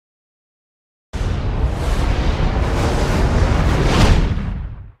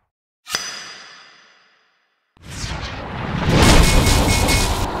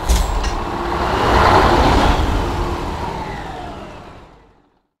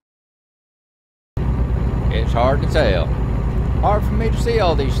It's hard to tell. Hard for me to see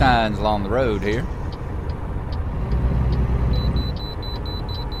all these signs along the road here.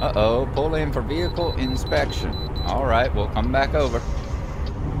 Uh-oh, pull in for vehicle inspection. Alright, we'll come back over.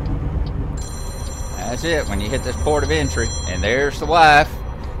 That's it, when you hit this port of entry. And there's the wife.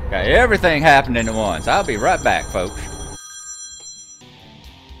 Got everything happening at once. I'll be right back, folks.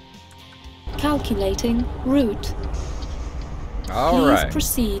 Calculating route. Alright. Please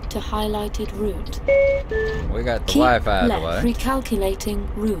proceed to highlighted route. We got the Keep wife out of the left. way. Recalculating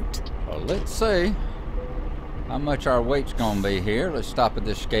route. Well, let's see how much our weight's gonna be here. Let's stop at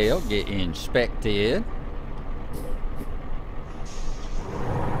the scale, get inspected.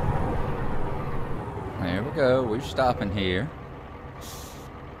 There we go, we're stopping here.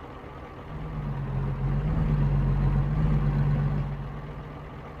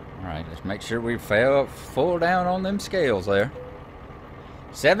 Alright, let's make sure we fell full down on them scales there.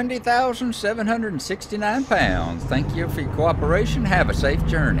 70,769 pounds. Thank you for your cooperation. Have a safe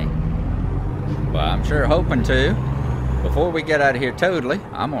journey. Well, I'm sure hoping to. Before we get out of here totally,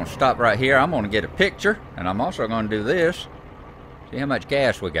 I'm going to stop right here. I'm going to get a picture, and I'm also going to do this. See how much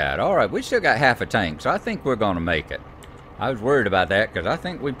gas we got. All right, we still got half a tank, so I think we're going to make it. I was worried about that because I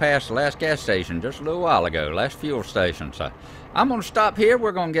think we passed the last gas station just a little while ago, last fuel station. So I'm going to stop here.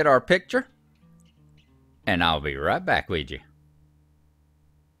 We're going to get our picture, and I'll be right back with you.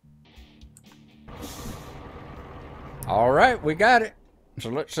 All right, we got it. So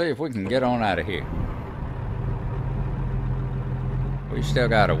let's see if we can get on out of here. We still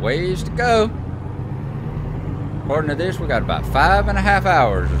got a ways to go. According to this, we got about 5.5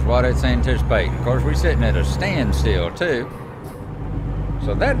 hours is what it's anticipating. Of course, we're sitting at a standstill too,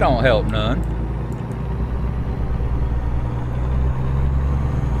 so that don't help none.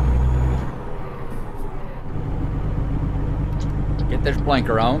 Get this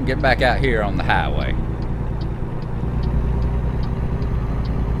blinker on, get back out here on the highway.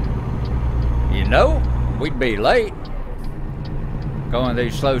 You know, we'd be late. Going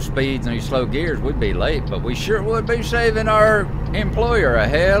these slow speeds and these slow gears, we'd be late, but we sure would be saving our employer a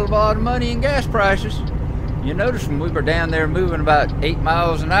hell of a lot of money in gas prices. You notice when we were down there moving about 8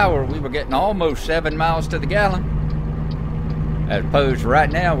 miles an hour, we were getting almost 7 miles to the gallon. As opposed to right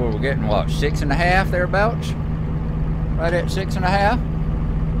now, where we're getting, what, 6.5 thereabouts? Right at 6.5?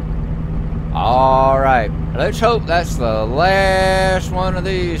 All right, let's hope that's the last one of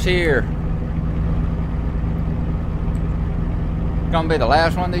these here. Gonna be the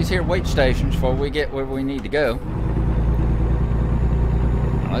last one of these here wait stations before we get where we need to go.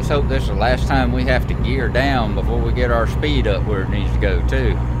 Let's hope this is the last time we have to gear down before we get our speed up where it needs to go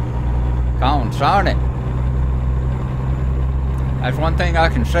too. Consarn it. That's one thing I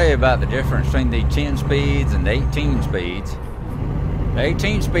can say about the difference between the 10 speeds and the 18 speeds. The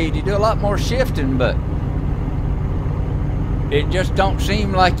 18 speed, you do a lot more shifting, but it just don't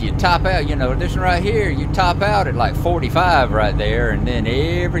seem like you top out. You know, this one right here, you top out at like 45 right there, and then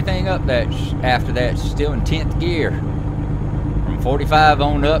everything up that's after that's still in 10th gear. From 45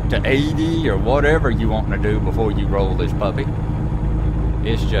 on up to 80 or whatever you want to do before you roll this puppy.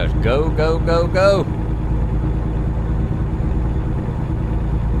 It's just go, go, go, go.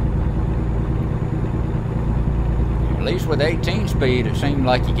 At least with 18 speed, it seemed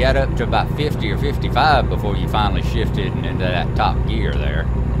like you got up to about 50 or 55 before you finally shifted into that top gear there.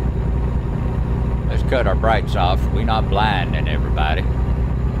 Let's cut our brights off so we're not blinding everybody.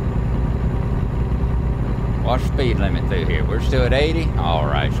 What's the speed limit through here? We're still at 80?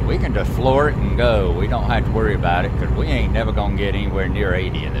 Alright, so we can just floor it and go. We don't have to worry about it because we ain't never going to get anywhere near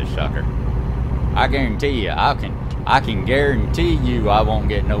 80 in this sucker. I guarantee you, I can guarantee you I won't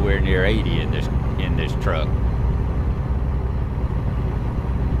get nowhere near 80 in this truck.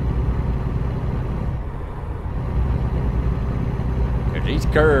 These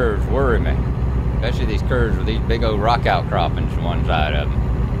curves worry me, especially these curves with these big old rock outcroppings to one side of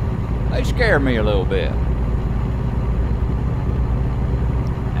them. They scare me a little bit.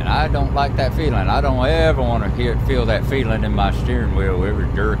 And I don't like that feeling. I don't ever want to feel that feeling in my steering wheel. It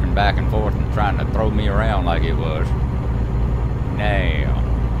was jerking back and forth and trying to throw me around like it was.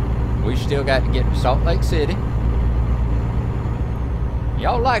 Now, we still got to get to Salt Lake City.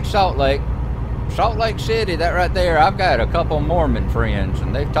 Y'all like Salt Lake. Salt Lake City, that right there, I've got a couple Mormon friends,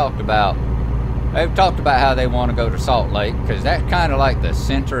 and they've talked about how they want to go to Salt Lake, because that's kind of like the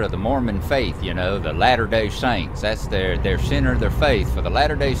center of the Mormon faith, you know, the Latter-day Saints. That's their center of their faith. For the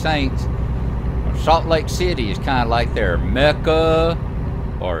Latter-day Saints, Salt Lake City is kind of like their Mecca,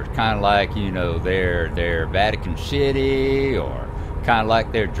 or it's kind of like, you know, their Vatican City, or kind of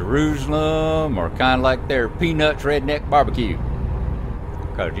like their Jerusalem, or kind of like their Peanuts Redneck Barbecue.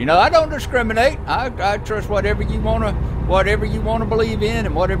 Because, you know, I don't discriminate. I trust whatever you want to believe in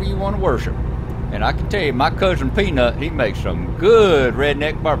and whatever you want to worship. And I can tell you, my cousin Peanut, he makes some good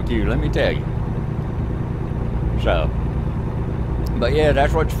redneck barbecue, let me tell you. So, but yeah,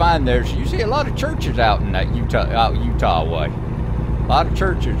 that's what you find there. So you see a lot of churches out in that Utah way. A lot of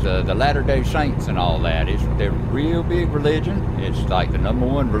churches, the Latter-day Saints and all that. They're a real big religion. It's like the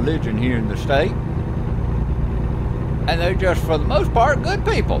 #1 religion here in the state. And they're just, for the most part, good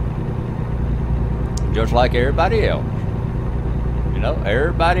people. Just like everybody else. You know,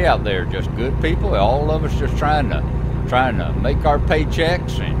 everybody out there, just good people. All of us just trying to make our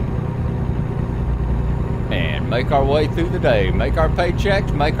paychecks and make our way through the day. Make our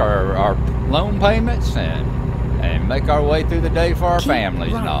paychecks, make our loan payments, and make our way through the day for our Keep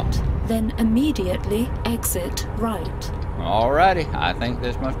families right, and all. then immediately exit right. Alrighty, I think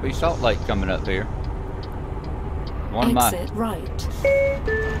this must be Salt Lake coming up here. Exit right.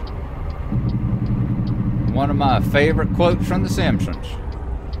 One of my favorite quotes from The Simpsons.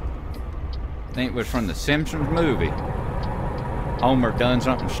 I think it was from the Simpsons movie. Homer done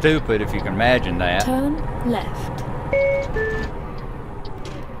something stupid, if you can imagine that. Turn left.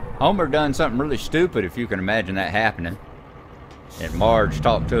 Homer done something really stupid, if you can imagine that happening. And Marge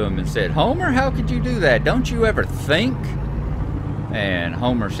talked to him and said, "Homer, how could you do that? Don't you ever think?" And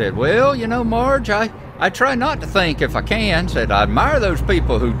Homer said, "Well, you know, Marge, I try not to think if I can." Said, "I admire those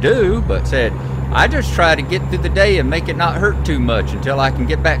people who do," but said, "I just try to get through the day and make it not hurt too much until I can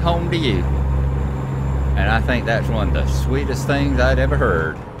get back home to you." And I think that's one of the sweetest things I'd ever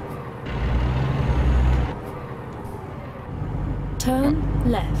heard. Turn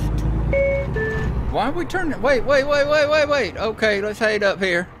left. Why are we turning? Wait. Okay, let's head up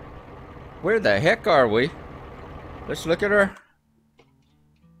here. Where the heck are we? Let's look at her.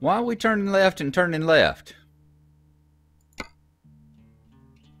 Why are we turning left and turning left?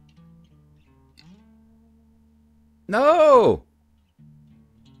 No!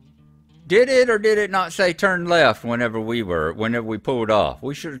 Did it or did it not say turn left whenever we pulled off?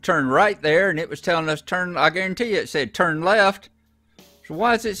 We should have turned right there, and it was telling us turn. I guarantee you it said turn left. So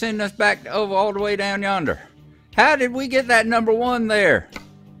why is it sending us back over all the way down yonder? How did we get that #1 there?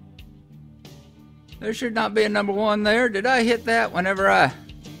 There should not be a #1 there. Did I hit that whenever I...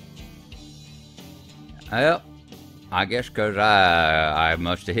 Well, I guess because I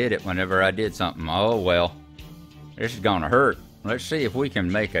must have hit it whenever I did something. Oh, well. This is going to hurt. Let's see if we can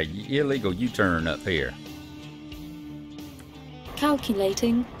make a illegal U-turn up here.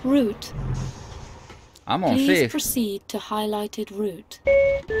 Calculating route. I'm going to see Please if... proceed to highlighted route.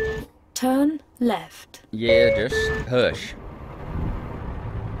 Turn left. Yeah, just hush.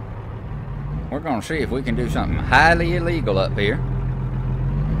 We're going to see if we can do something highly illegal up here.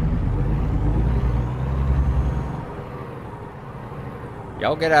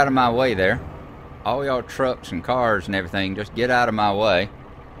 Y'all get out of my way there. All y'all trucks and cars and everything, just get out of my way.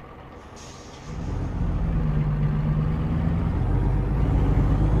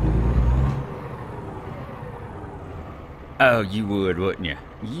 Oh, you would, wouldn't you?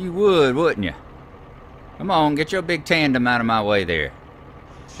 You would, wouldn't you? Come on, get your big tandem out of my way there.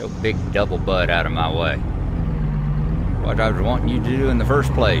 Get your big double butt out of my way. What I was wanting you to do in the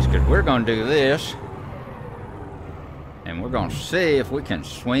first place, because we're going to do this. And we're going to see if we can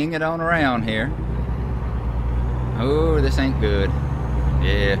swing it on around here. Oh, this ain't good.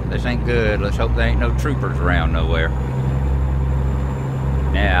 Yeah, this ain't good. Let's hope there ain't no troopers around nowhere.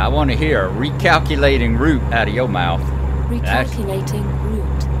 Now, I want to hear a recalculating route out of your mouth. Recalculating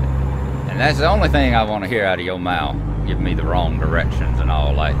route. And that's the only thing I want to hear out of your mouth. Give me the wrong directions and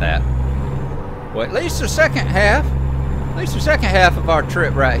all like that. Well, at least the second half of our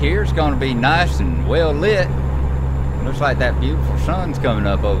trip right here is going to be nice and well lit. Looks like that beautiful sun's coming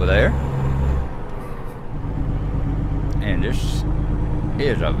up over there. And this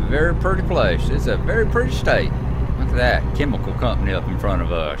is a very pretty place. It's a very pretty state. Look at that chemical company up in front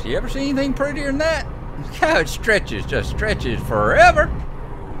of us. You ever see anything prettier than that? Look how it stretches, just stretches forever.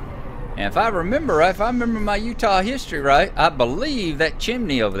 And if I remember right, if I remember my Utah history right, I believe that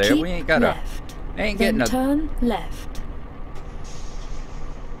chimney over there, Keep we ain't got left. ain't Then getting a, turn left.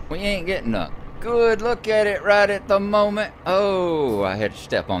 we ain't getting a good look at it right at the moment. Oh, I had to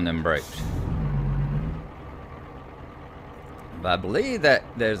step on them brakes. But I believe that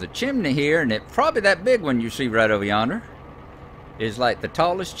there's a chimney here, and it probably that big one you see right over yonder is like the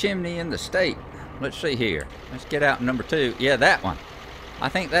tallest chimney in the state. Let's see here. Let's get out number 2. Yeah, that one. I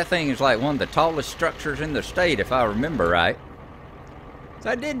think that thing is like one of the tallest structures in the state, if I remember right.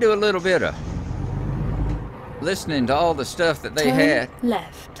 So I did do a little bit of listening to all the stuff that they Turn had.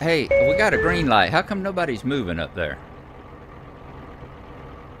 left. Hey, we got a green light. How come nobody's moving up there?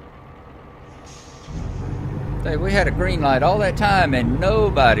 Say, we had a green light all that time and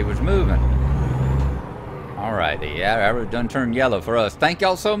nobody was moving. Alright, the arrow done turned yellow for us. Thank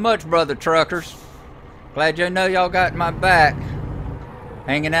y'all so much, brother truckers. Glad you know y'all got my back.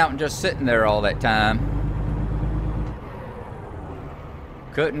 Hanging out and just sitting there all that time.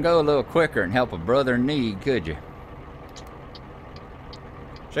 Couldn't go a little quicker and help a brother in need, could you?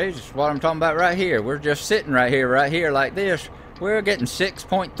 See, this is what I'm talking about right here. We're just sitting right here like this. We're getting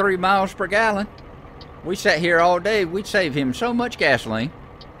 6.3 miles per gallon. We sat here all day. We'd save him so much gasoline.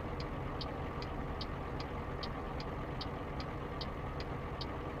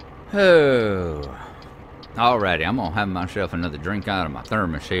 Oh. Alrighty, I'm gonna have myself another drink out of my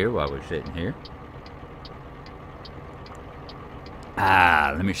thermos here while we're sitting here.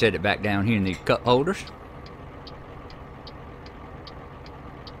 Let me set it back down here in these cup holders.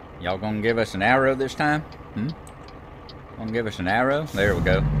 Y'all gonna give us an arrow this time? Gonna give us an arrow? There we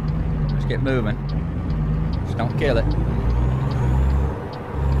go. Let's get moving. Just don't kill it.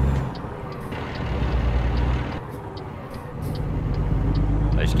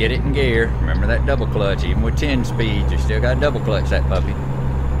 Let's get it in gear. Remember that double clutch. Even with 10 speed, you still got to double clutch that puppy.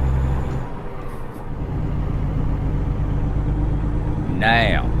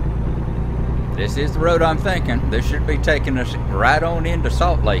 Now, this is the road I'm thinking. This should be taking us right on into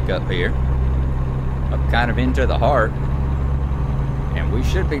Salt Lake up here. Up kind of into the heart. And we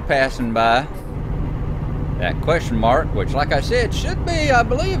should be passing by that question mark, which, like I said, should be, I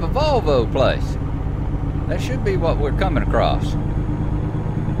believe, a Volvo place. That should be what we're coming across.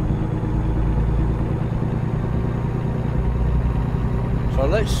 So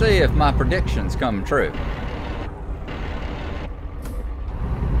let's see if my predictions come true.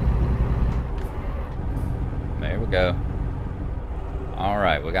 There we go.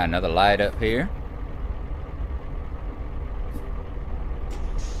 Alright, we got another light up here.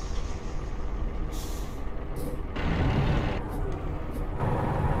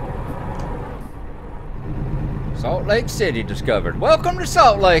 Salt Lake City discovered. Welcome to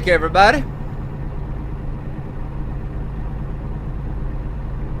Salt Lake, everybody.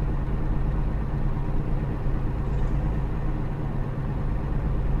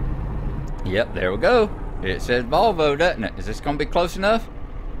 Yep, there we go. It says Volvo, doesn't it? Is this going to be close enough?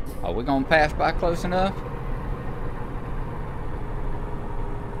 Are we going to pass by close enough?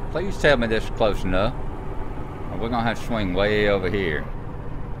 Please tell me this is close enough. Or we're going to have to swing way over here.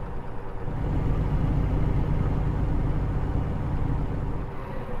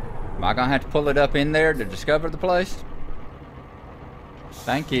 Am I going to have to pull it up in there to discover the place?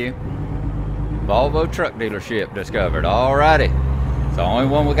 Thank you. Volvo truck dealership discovered. Alrighty. The only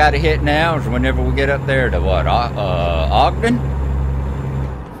one we got to hit now is whenever we get up there to what? Ogden?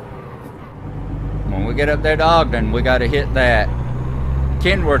 When we get up there to Ogden, we got to hit that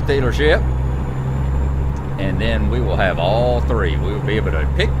Kenworth dealership. And then we will have all three. We will be able to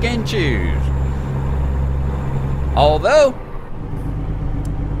pick and choose. Although,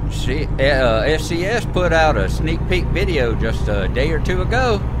 SCS put out a sneak peek video just a day or two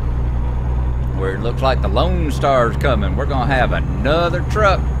ago where it looks like the Lone Star's coming. We're going to have another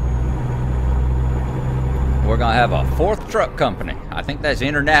truck. We're going to have a fourth truck company. I think that's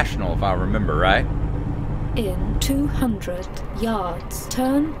international if I remember right. In 200 yards,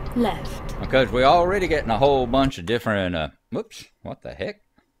 turn left. Because we're already getting a whole bunch of different, whoops, what the heck?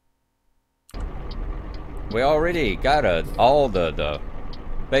 We already got all the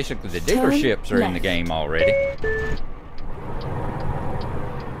basically the dealerships are in the game already.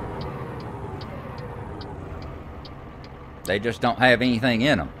 They just don't have anything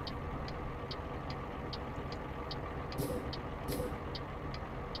in them.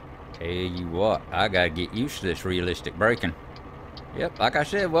 Tell you what, I gotta get used to this realistic braking. Yep, like I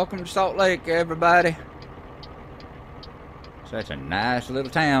said, welcome to Salt Lake, everybody. Such a nice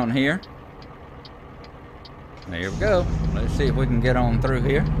little town here. There we go. Let's see if we can get on through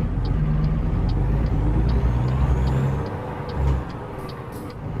here.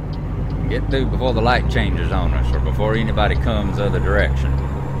 Get through before the light changes on us, or before anybody comes the other direction.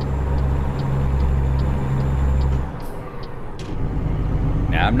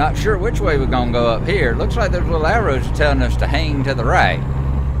 Now, I'm not sure which way we're gonna go up here. It looks like those little arrows are telling us to hang to the right.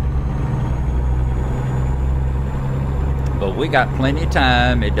 But we got plenty of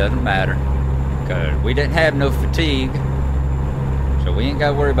time, it doesn't matter. Because we didn't have no fatigue. So we ain't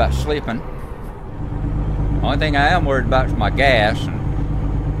gotta worry about sleeping. The only thing I am worried about is my gas.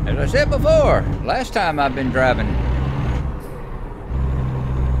 And as I said before, last time I was driving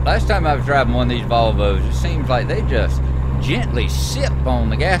one of these Volvos, it seems like they just gently sip on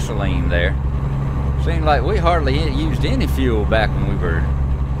the gasoline there. Seemed like we hardly used any fuel back when we were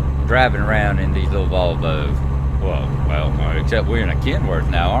driving around in these little Volvos. Well, except we're in a Kenworth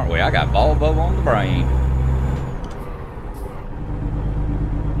now, aren't we? I got Volvo on the brain.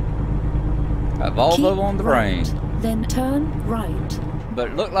 Got Volvo on the brain. Then turn right. But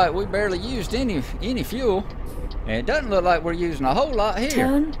it looked like we barely used any fuel. And it doesn't look like we're using a whole lot here.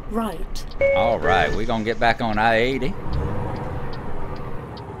 Turn right. All right, we're going to get back on I-80.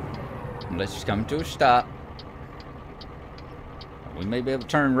 Let's just come to a stop. We may be able to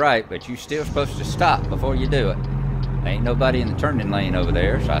turn right, but you're still supposed to stop before you do it. There ain't nobody in the turning lane over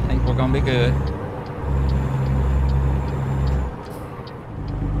there, so I think we're going to be good.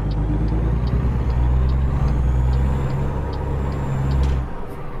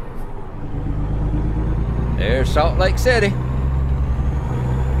 There's Salt Lake City.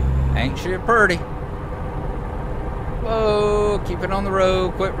 Ain't she pretty? Whoa, keep it on the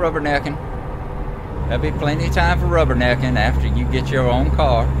road, quit rubbernecking. There'll be plenty of time for rubbernecking after you get your own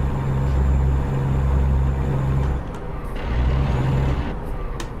car.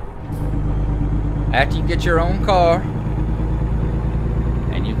 After you get your own car,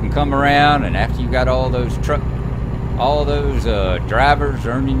 and you can come around, and after you got all those drivers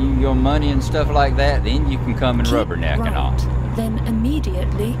earning you your money and stuff like that, then you can come and rubberneck right, and all. Then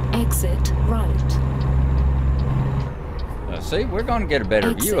immediately exit right. See, we're going to get a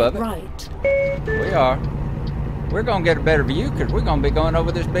better view of it. Right. We are. We're going to get a better view because we're going to be going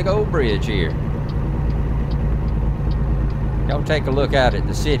over this big old bridge here. Y'all take a look out at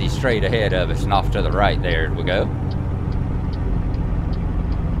the city straight ahead of us and off to the right there as we go.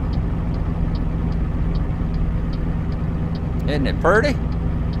 Isn't it pretty?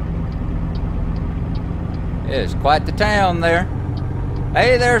 It's quite the town there.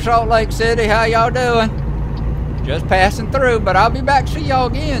 Hey there, Salt Lake City. How y'all doing? Just passing through, but I'll be back to see y'all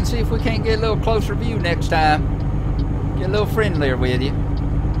again. See if we can't get a little closer view next time. Get a little friendlier with you.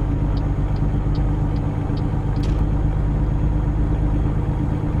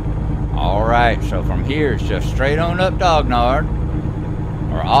 Alright, so from here it's just straight on up to Ognard.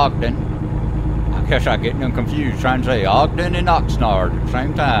 Or Ogden. I guess I get them confused trying to say Ogden and Oxnard at the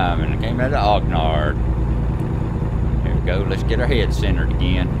same time. And I came out of Ognard. There we go. Let's get our head centered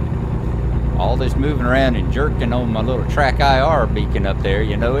again. All this moving around and jerking on my little track IR beacon up there,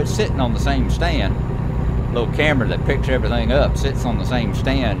 you know, it's sitting on the same stand. Little camera that picks everything up sits on the same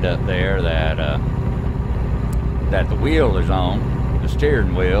stand up there that the wheel is on, the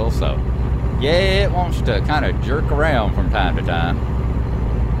steering wheel. So, yeah, it wants to kind of jerk around from time to time.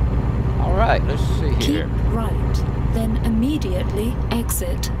 All right, let's see here. Keep right, then immediately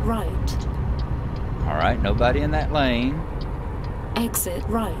exit right. All right, nobody in that lane. Exit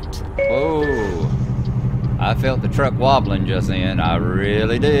right. Whoa, I felt the truck wobbling just then. I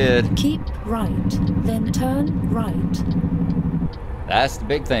really did. Keep right, then turn right. That's the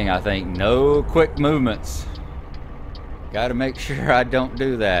big thing, I think. No quick movements. Got to make sure I don't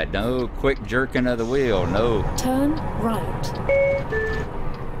do that. No quick jerking of the wheel. No. Turn right.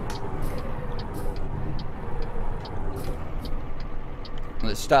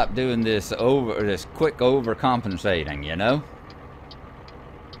 Let's stop doing this quick overcompensating, you know?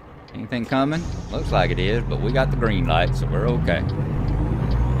 Anything coming? Looks like it is, but we got the green light, so we're okay.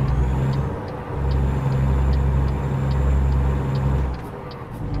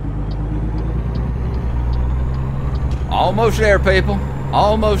 Almost there, people.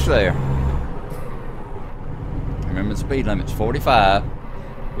 Almost there. Remember the speed limit's 45.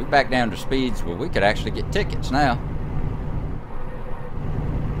 We're back down to speeds where we could actually get tickets now.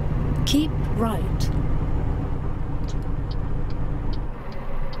 Keep right.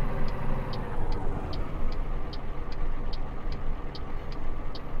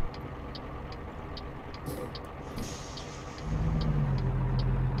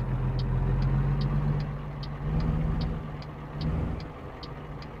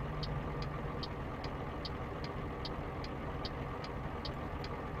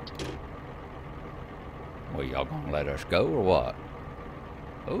 Well, y'all gonna let us go or what?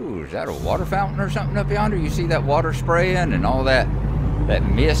 Oh, is that a water fountain or something up yonder? You see that water spraying and all that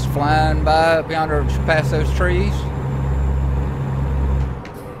mist flying by up yonder past those trees?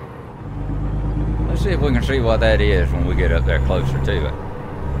 Let's see if we can see what that is when we get up there closer to it.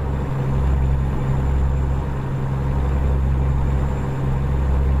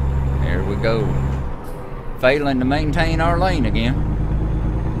 There we go. Failing to maintain our lane again.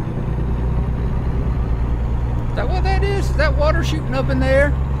 Is that what that is? Is that water shooting up in the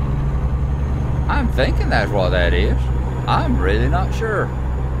air? I'm thinking that's what that is. I'm really not sure.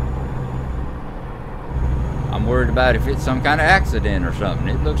 I'm worried about if it's some kind of accident or something.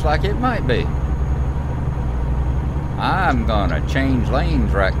 It looks like it might be. I'm gonna change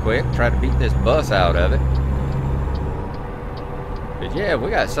lanes right quick, try to beat this bus out of it. Because, yeah, we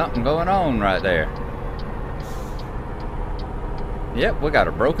got something going on right there. Yep, we got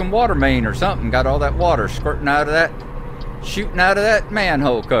a broken water main or something. Got all that water squirting out of that, shooting out of that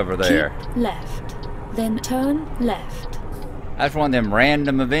manhole cover there. Keep left, then turn left. That's one of them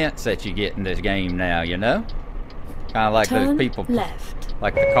random events that you get in this game now, you know? Kind of like Turn those people, left.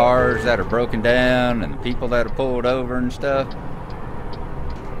 like the cars that are broken down and the people that are pulled over and stuff.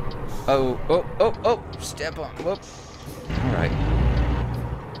 Oh, oh, oh, oh, step on, whoop. All right.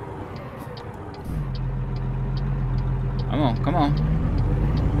 Come on, come on.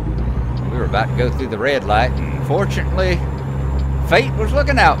 We were about to go through the red light, and fortunately, fate was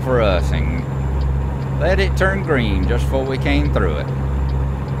looking out for us and let it turn green just before we came through it.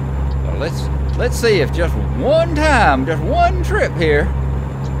 So let's see if just one time, just one trip here,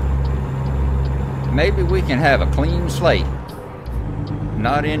 maybe we can have a clean slate.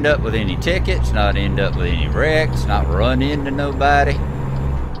 Not end up with any tickets, not end up with any wrecks, not run into nobody.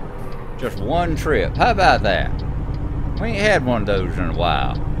 Just one trip. How about that? We ain't had one of those in a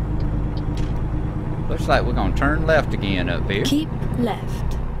while. Looks like we're gonna turn left again up here. Keep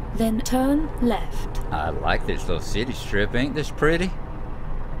left, then turn left. I like this little city strip. Ain't this pretty?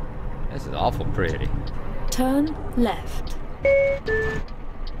 This is awful pretty. Turn left.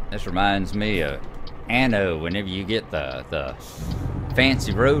 This reminds me of Anno whenever you get the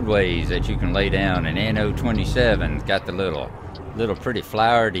fancy roadways that you can lay down in Anno 27. It's got the little pretty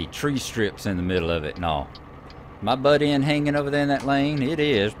flowery tree strips in the middle of it and all. My butt end hanging over there in that lane? It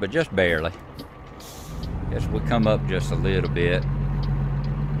is, but just barely. Guess we'll come up just a little bit.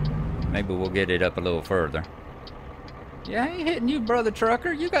 Maybe we'll get it up a little further. Yeah, I ain't hitting you, brother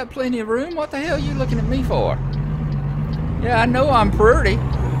trucker. You got plenty of room. What the hell are you looking at me for? Yeah, I know I'm pretty.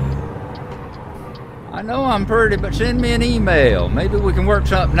 I know I'm pretty, but send me an email. Maybe we can work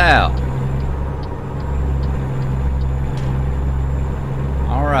something out.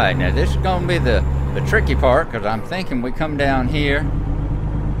 Alright, now this is going to be the tricky part, because I'm thinking we come down here.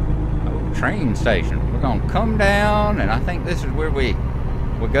 Oh, train station. We're going to come down, and I think this is where we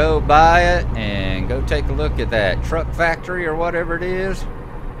go by it and go take a look at that truck factory or whatever it is,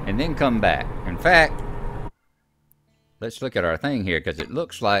 and then come back. In fact, let's look at our thing here, because it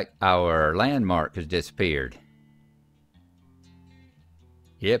looks like our landmark has disappeared.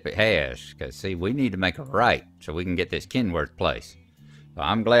 Yep, it has. Because, see, we need to make a right so we can get this Kenworth place. So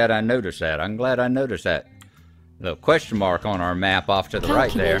I'm glad I noticed that. I'm glad I noticed that little question mark on our map off to the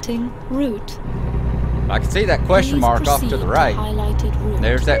right there. Calculating route. I can see that question mark off to the right.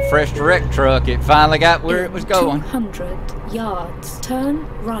 There's that fresh direct truck. It finally got where it was going. 200 yards. Turn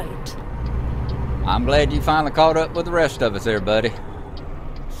right. I'm glad you finally caught up with the rest of us there, buddy.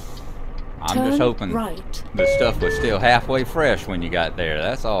 I'm Turn just hoping right. the stuff was still halfway fresh when you got there.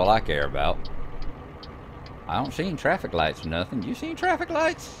 That's all I care about. I don't see any traffic lights or nothing. You see any traffic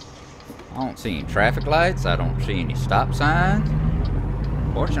lights? I don't see any traffic lights. I don't see any stop signs.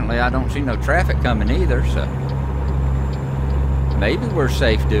 Fortunately, I don't see no traffic coming either, so maybe we're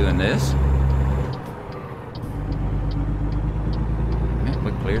safe doing this. Yeah,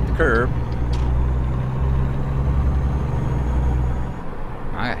 we cleared the curb.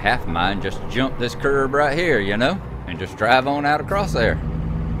 I got half of mine just to jump this curb right here, you know, and just drive on out across there.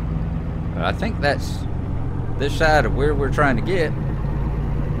 But I think that's this side of where we're trying to get.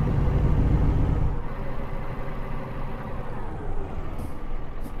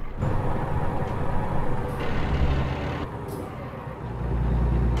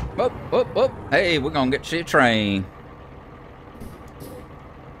 Whoop, whoop, whoop. Hey, we're gonna get to see a train.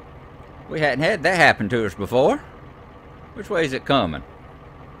 We hadn't had that happen to us before. Which way is it coming?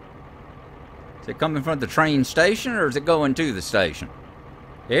 Is it coming from the train station, or is it going to the station?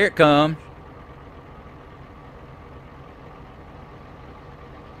 Here it comes.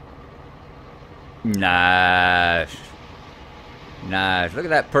 Nice. Nice. Look at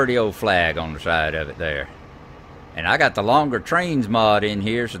that pretty old flag on the side of it there. And I got the longer trains mod in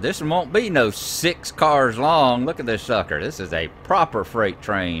here, so this one won't be no 6 cars long. Look at this sucker. This is a proper freight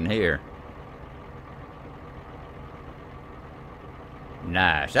train here.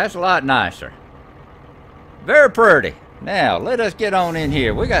 Nice. That's a lot nicer. Very pretty. Now, let us get on in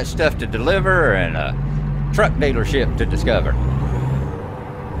here. We got stuff to deliver and a truck dealership to discover.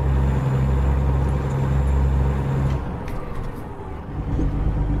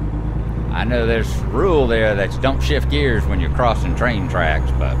 I know there's a rule there that's don't shift gears when you're crossing train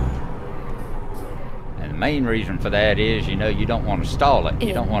tracks, but and the main reason for that is, you know, you don't want to stall it.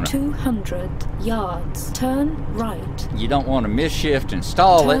 You don't want to 200 yards. Turn right. You don't want to misshift and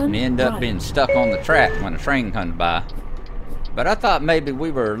stall it and end up right. being stuck on the track when a train comes by. But I thought maybe we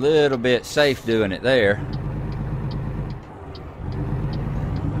were a little bit safe doing it there.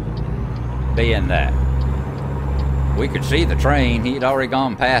 being that we could see the train. He'd already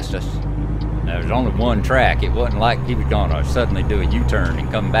gone past us. There was only one track. It wasn't like he was gonna suddenly do a U-turn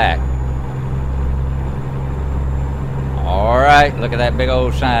and come back. Alright, look at that big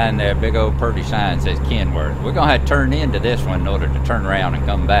old sign there. Big old pretty sign says Kenworth. We're gonna have to turn into this one in order to turn around and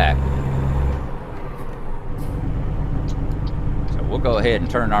come back. So we'll go ahead and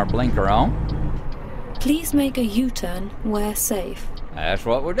turn our blinker on. Please make a U-turn where safe. That's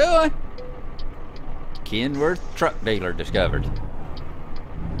what we're doing. Kenworth truck dealer discovered.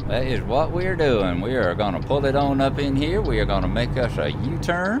 That is what we're doing. We are going to pull it on up in here. We are going to make us a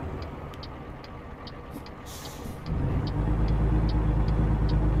U-turn.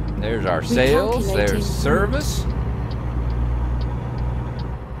 There's our sales. There's service.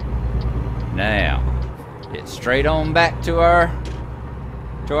 Now, get straight on back to our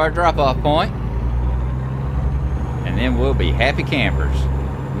drop-off point. And then we'll be happy campers.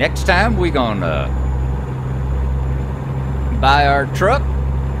 Next time we're gonna buy our truck,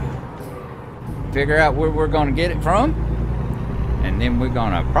 figure out where we're gonna get it from, and then we're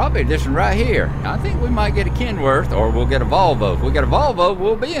gonna probably this one right here. I think we might get a Kenworth, or we'll get a Volvo. If we get a Volvo,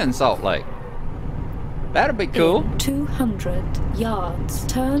 we'll be in Salt Lake. That'll be cool. In 200 yards,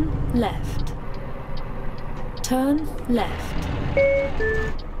 turn left. Turn left.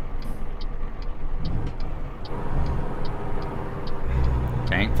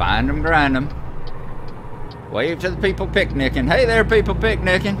 Can't find them, grind them. Wave to the people picnicking. Hey there, people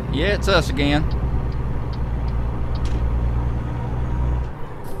picnicking. Yeah, it's us again.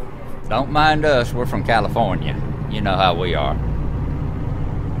 Don't mind us, we're from California. You know how we are.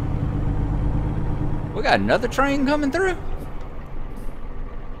 We got another train coming through?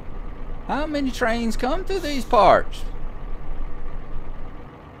 How many trains come through these parts?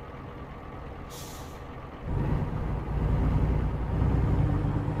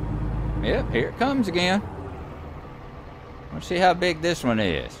 Yep, here it comes again. Let's see how big this one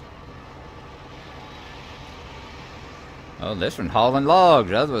is. Oh, this one's hauling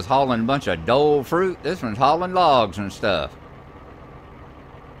logs. The other was hauling a bunch of dole fruit. This one's hauling logs and stuff.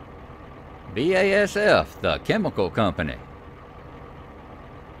 BASF, the chemical company.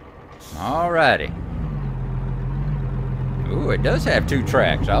 Alrighty. Ooh, it does have two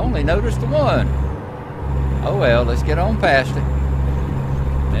tracks. I only noticed the one. Oh well, let's get on past it.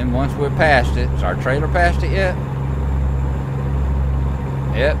 Then once we're past it, is our trailer past it yet?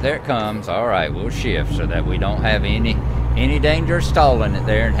 Yep, there it comes. Alright, we'll shift so that we don't have any danger of stalling it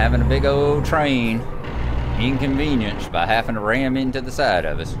there and having a big old train inconvenienced by having to ram into the side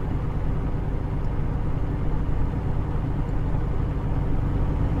of us.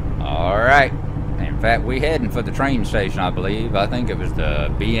 Alright. In fact, we're heading for the train station, I believe. I think it was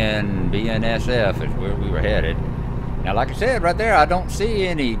the BNSF is where we were headed. Now, like I said, right there, I don't see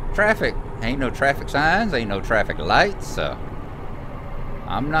any traffic. Ain't no traffic signs, ain't no traffic lights, so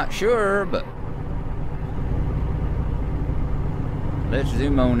I'm not sure, but let's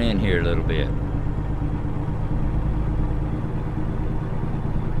zoom on in here a little bit.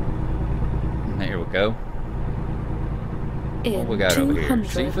 There we go. What we got over here?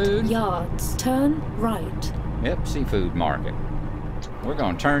 Seafood? Yards, turn right. Yep, seafood market. We're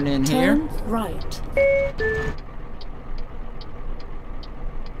gonna turn in here. Turn right.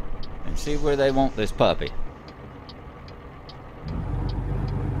 And see where they want this puppy.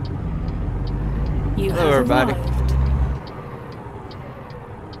 Hello, everybody.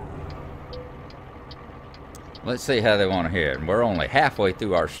 Let's see how they want to hear it. We're only halfway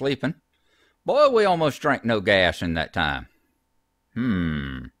through our sleeping. Boy, we almost drank no gas in that time.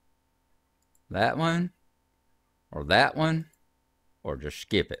 That one, or just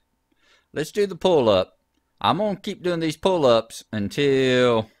skip it. Let's do the pull-up. I'm going to keep doing these pull-ups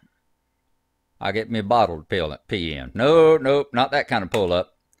until I get me a bottle to pee in. Nope, not that kind of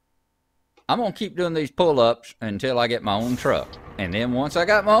pull-up. I'm going to keep doing these pull-ups until I get my own truck. And then once I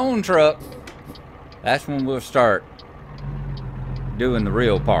got my own truck, that's when we'll start doing the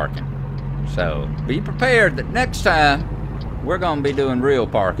real parking. So be prepared that next time we're going to be doing real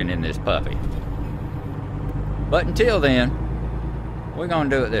parking in this puppy. But until then, we're going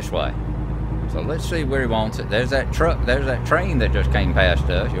to do it this way. So let's see where he wants it. There's that truck, there's that train that just came past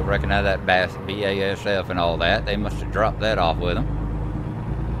us. You'll recognize that BASF and all that. They must have dropped that off with them.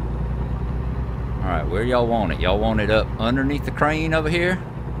 Alright, where y'all want it? Y'all want it up underneath the crane over here?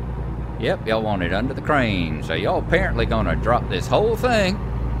 Yep, y'all want it under the crane. So y'all apparently gonna drop this whole thing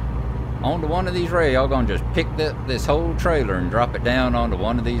onto one of these rails. Y'all gonna just pick this whole trailer and drop it down onto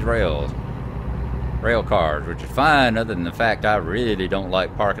one of these rail cars, which is fine other than the fact I really don't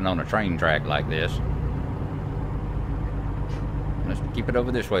like parking on a train track like this. Let's keep it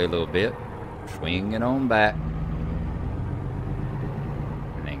over this way a little bit. swing it on back.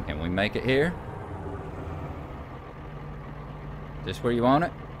 And then can we make it here? This where you want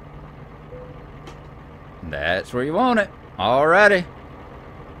it? That's where you want it. Alrighty.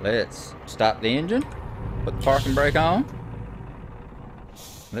 Let's stop the engine. Put the parking brake on.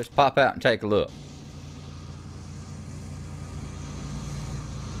 Let's pop out and take a look.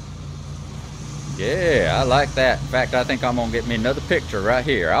 Yeah, I like that. In fact, I think I'm going to get me another picture right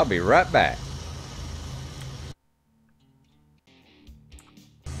here. I'll be right back.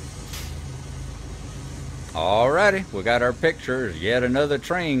 Alrighty, we got our pictures. Yet another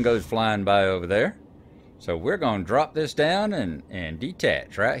train goes flying by over there. So we're going to drop this down and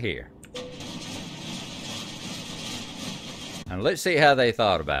detach right here. And let's see how they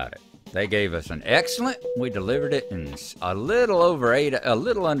thought about it. They gave us an excellent. We delivered it in a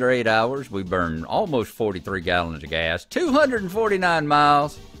little under 8 hours. We burned almost 43 gallons of gas, 249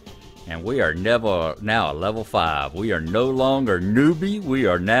 miles, and we are now a level 5. We are no longer newbie. We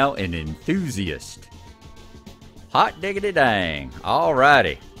are now an enthusiast. Hot diggity dang.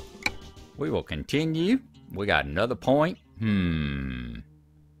 Alrighty. We will continue. We got another point.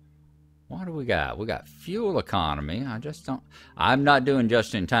 What do we got? We got fuel economy. I'm not doing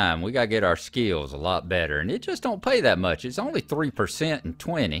just in time. We got to get our skills a lot better. And it just don't pay that much. It's only 3% and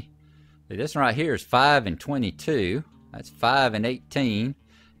 20. This one right here is 5 and 22. That's 5 and 18.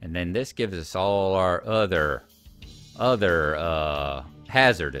 And then this gives us all our other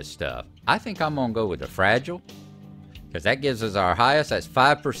hazardous stuff. I think I'm going to go with the fragile, because that gives us our highest. That's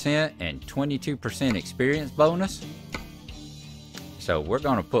 5% and 22% experience bonus. So we're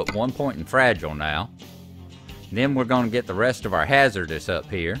going to put 1 point in fragile now. Then we're going to get the rest of our hazardous up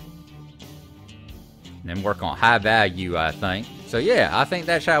here. And then work on high value, I think. So yeah, I think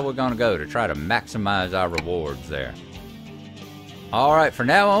that's how we're going to go to try to maximize our rewards there. Alright, from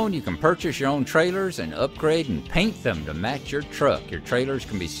now on you can purchase your own trailers and upgrade and paint them to match your truck. Your trailers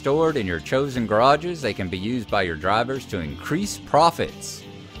can be stored in your chosen garages. They can be used by your drivers to increase profits.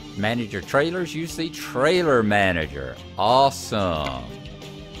 Manage your trailers, use the Trailer Manager. Awesome.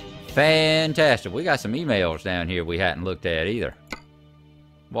 Fantastic. We got some emails down here we hadn't looked at either.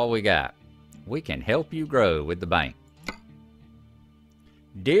 What we got? We can help you grow with the bank.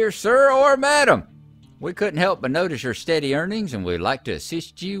 Dear sir or madam, we couldn't help but notice your steady earnings, and we'd like to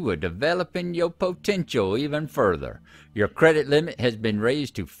assist you with developing your potential even further. Your credit limit has been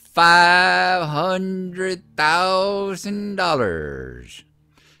raised to $500,000.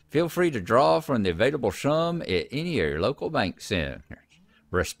 Feel free to draw from the available sum at any of your local bank centers.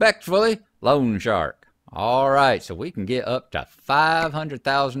 Respectfully, Loan Shark. All right, so we can get up to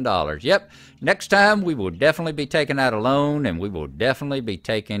 $500,000. Yep, next time we will definitely be taking out a loan, and we will definitely be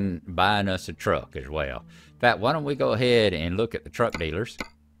buying us a truck as well. In fact, why don't we go ahead and look at the truck dealers.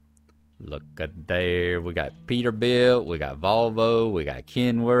 Look at there. We got Peterbilt, we got Volvo, we got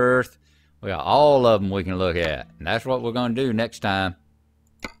Kenworth. We got all of them we can look at. And that's what we're going to do next time.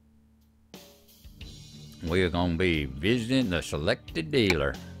 We are going to be visiting the selected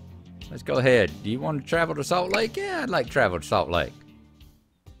dealer. Let's go ahead. Do you want to travel to Salt Lake? Yeah, I'd like to travel to Salt Lake.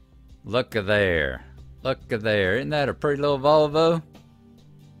 Look at there. Look at there. Isn't that a pretty little Volvo?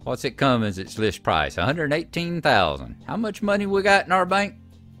 What's it come as its list price? $118,000. How much money we got in our bank?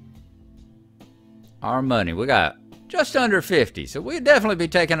 Our money, we got just under 50. So we'll definitely be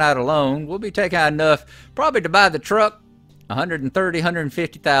taking out a loan. We'll be taking out enough probably to buy the truck. 130,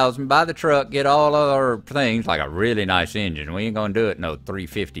 150,000, buy the truck, get all of our things, like a really nice engine. We ain't gonna do it no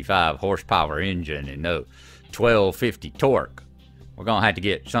 355 horsepower engine and no 1250 torque. We're gonna have to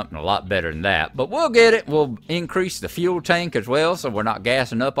get something a lot better than that, but we'll get it. We'll increase the fuel tank as well, so we're not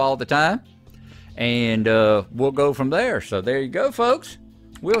gassing up all the time, and we'll go from there. So there you go, folks.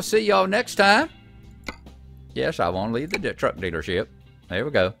 We'll see y'all next time. Yes, I want to leave the truck dealership. There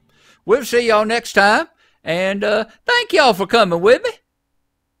we go. We'll see y'all next time. And thank y'all for coming with me.